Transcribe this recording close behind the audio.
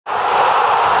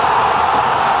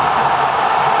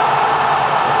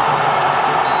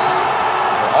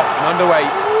underway.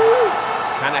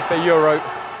 Can FA Euro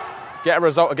get a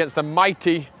result against the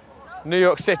mighty New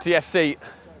York City FC?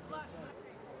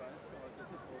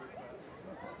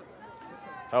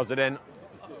 Holds it in.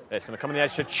 It's going to come on the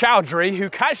edge to Chowdhury, who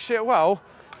catched it well.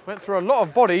 Went through a lot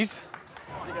of bodies.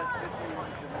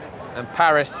 And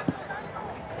Paris,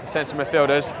 the centre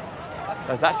midfielders,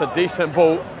 as that's a decent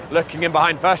ball. Looking in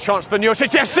behind, first chance for New York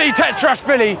City FC.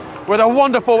 Tetrashvili with a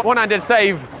wonderful one-handed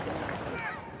save.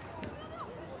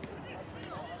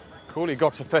 Cooley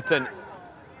got a foot in.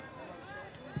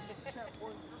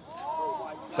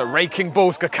 So raking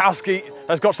balls, Skakowski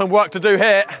has got some work to do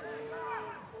here.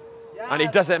 And he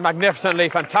does it magnificently.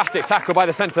 Fantastic tackle by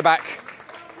the centre-back.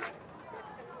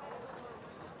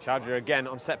 Chowdhury again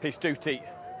on set-piece duty.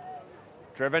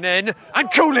 Driven in,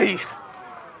 and Cooley!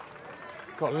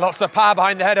 Got lots of power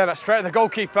behind the header, but straight at the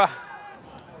goalkeeper.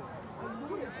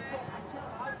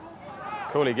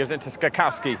 Cooley gives it to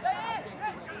Skakowski.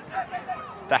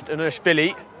 That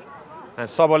Unashvili. And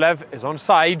Sobolev is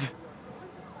onside.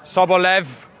 Sobolev.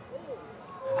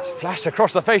 That's flashed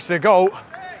across the face of the goal.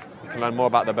 You can learn more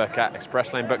about the book at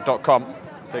expresslanebook.com.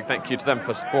 Big thank you to them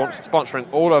for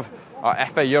sponsoring all of our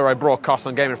FA Euro broadcasts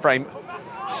on Game and Frame.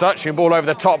 Searching ball over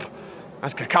the top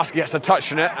as Skakowski gets a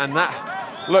touch in it, and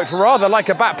that looked rather like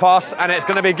a back pass, and it's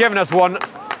going to be given us one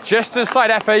just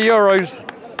inside FA Euro's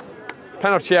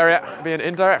penalty area. It'll be an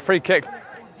indirect free kick.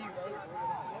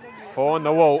 4 on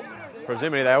the wall.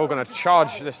 Presumably they're all going to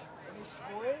charge this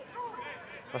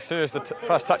as soon as the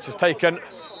first touch is taken.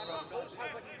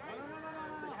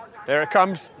 There it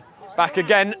comes. Back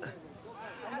again.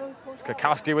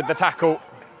 Skakowski with the tackle,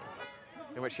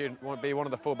 in which he'd want to be one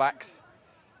of the fullbacks.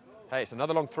 Hey, it's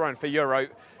another long throw in for Euro.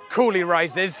 Cooley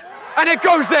rises, and it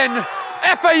goes in!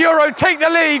 FA Euro take the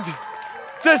lead,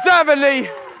 deservedly.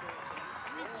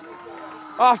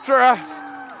 After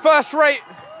a first-rate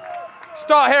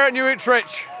start here at New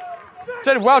Utrecht.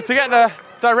 Did well to get the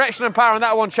direction and power on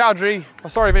that one, Chowdhury.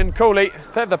 Cooley.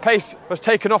 A bit of the pace was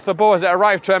taken off the ball as it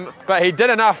arrived to him, but he did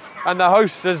enough, and the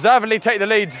hosts deservedly take the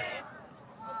lead.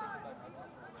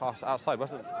 Pass outside,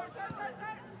 wasn't it?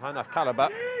 High enough calibre.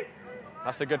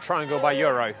 That's a good triangle by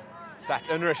Euro. That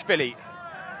Unashvili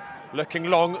looking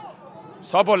long.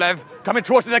 Sobolev coming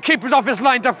towards the keeper's off his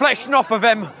line, deflection off of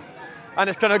him. And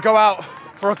it's going to go out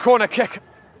for a corner kick.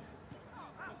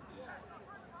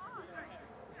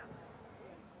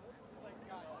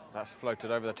 That's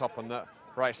floated over the top on the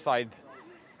right side.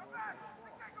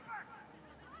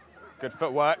 Good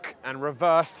footwork and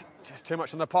reversed. Just too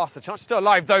much on the pass. The chance is still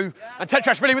alive though. And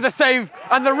Tetrashvili with the save,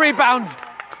 and the rebound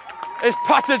is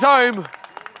putted home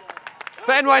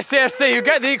for NYCFC, who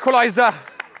get the equaliser.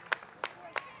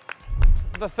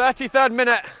 The 33rd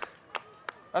minute,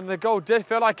 and the goal did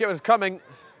feel like it was coming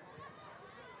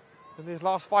in these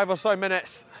last 5 or so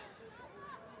minutes.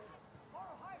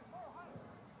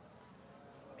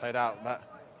 Played out, but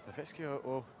Levitsky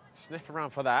will sniff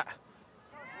around for that.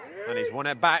 And he's won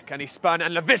it back, and he's spun,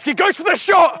 and Levitsky goes for the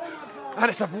shot! And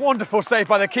it's a wonderful save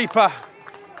by the keeper.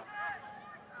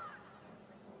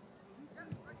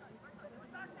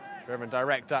 Driven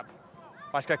direct up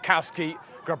by Skakowski.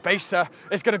 Grabesa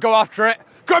is going to go after it.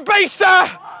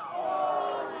 Grabesa!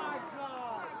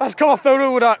 That's come off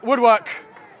the woodwork.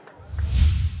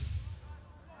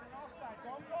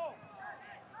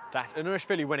 That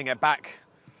Unashvili winning it back.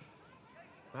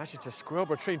 Managed to squirrel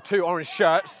between 2 orange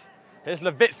shirts. Here's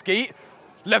Levitsky.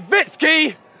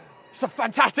 Levitsky! It's a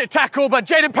fantastic tackle, but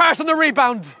Jaden Paris on the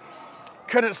rebound.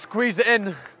 Couldn't squeeze it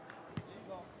in.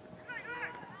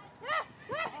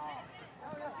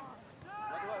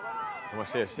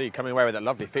 NYCFC coming away with a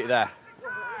lovely feat there.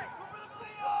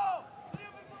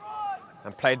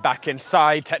 And played back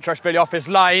inside. Tetrashvili off his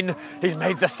line. He's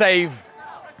made the save.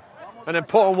 An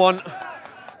important one.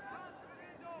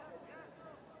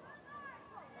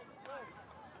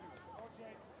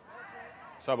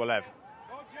 Sobolev.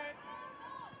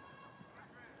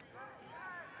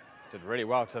 Did really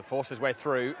well to force his way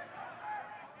through.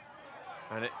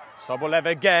 And Sobolev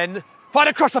again. Fight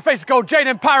across the face of goal,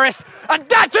 Jaden Paris. And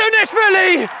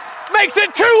Unashvili makes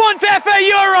it 2-1 to FA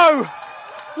Euro.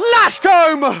 Lashed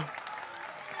home.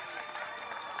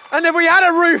 And if we had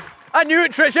a roof at New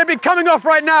Utrecht, it'd be coming off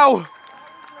right now.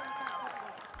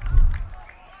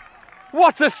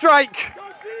 What a strike.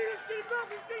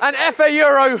 And FA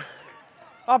Euro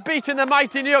are beating the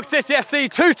mighty New York City FC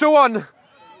 2-1.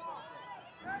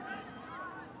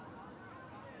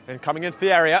 And coming into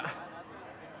the area,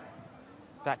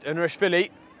 that Unashvili.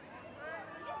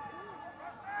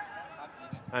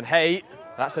 And hey,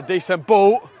 that's a decent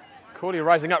ball. Cooley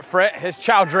rising up for it. Here's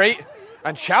Chowdhury.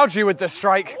 And Chowdhury with the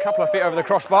strike, a couple of feet over the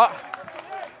crossbar.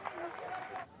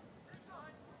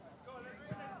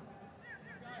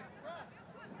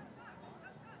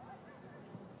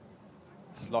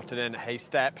 Slotted in, Hay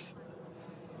steps.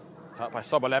 Hurt by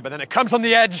Sobolev, but then it comes on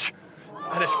the edge.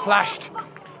 And it's flashed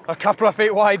a couple of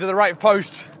feet wide to the right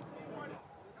post.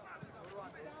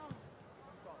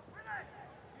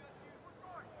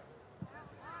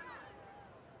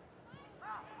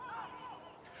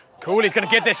 Cooley's going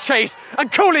to get this chase,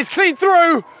 and Cooley's clean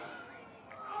through.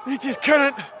 He just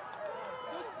couldn't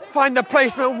find the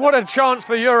placement. What a chance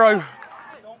for Euro.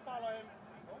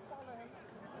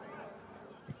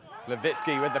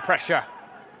 Levitsky with the pressure.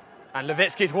 And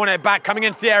Levitsky's won it back, coming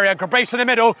into the area. Grabesa in the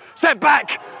middle, set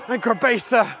back, and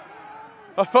Grabesa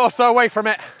a foot or so away from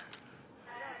it.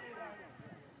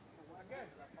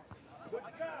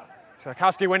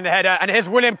 Sarkowski winning the header, and here's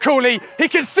William Cooley. He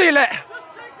can seal it.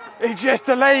 He just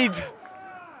delayed.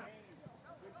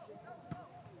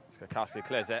 Sarkowski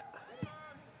clears it.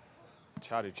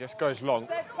 Chadu just goes long.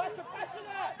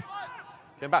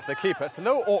 Getting back to the keeper. It's a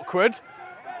little awkward.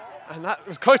 And that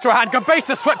was close to a hand.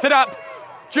 Grabesa swept it up.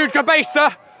 Jude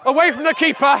Grabesa away from the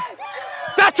keeper.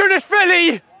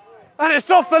 Datternishvili! And it's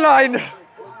off the line.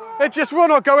 It just will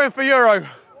not go in for Euro.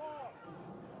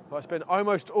 Well, it's been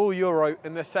almost all Euro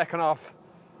in this second half.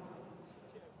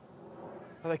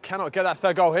 And they cannot get that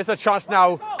third goal. Here's a chance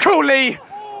now. Cooley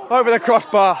over the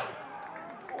crossbar.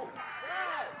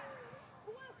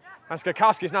 And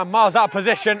Skakowski's now miles out of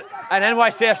position. And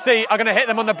NYCFC are going to hit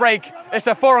them on the break. It's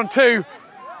a 4-on-2.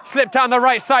 Slipped down the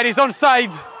right side. He's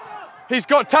onside. He's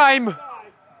got time.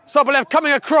 Sobolev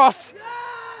coming across.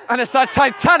 And it's a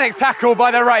titanic tackle by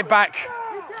the right back.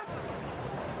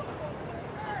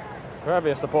 Whoever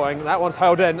you're supporting, that one's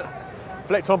held in.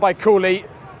 Flicked on by Cooley.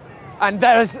 And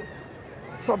there's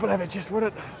Sobolev, just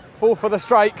wouldn't fall for the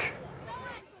strike.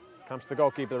 Comes to the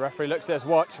goalkeeper. The referee looks at his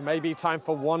watch. Maybe time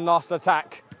for one last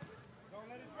attack.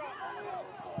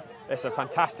 It's a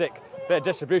fantastic bit of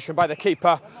distribution by the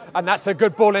keeper. And that's a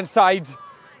good ball inside.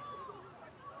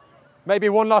 Maybe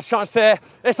one last chance here.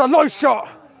 It's a low shot.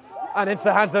 And into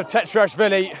the hands of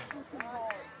Tetrashvili,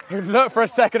 who looked for a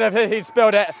second if he'd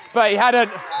spilled it, but he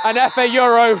hadn't. And FA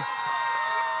Euro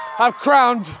have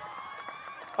crowned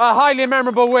a highly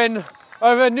memorable win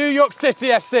over New York City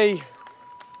FC.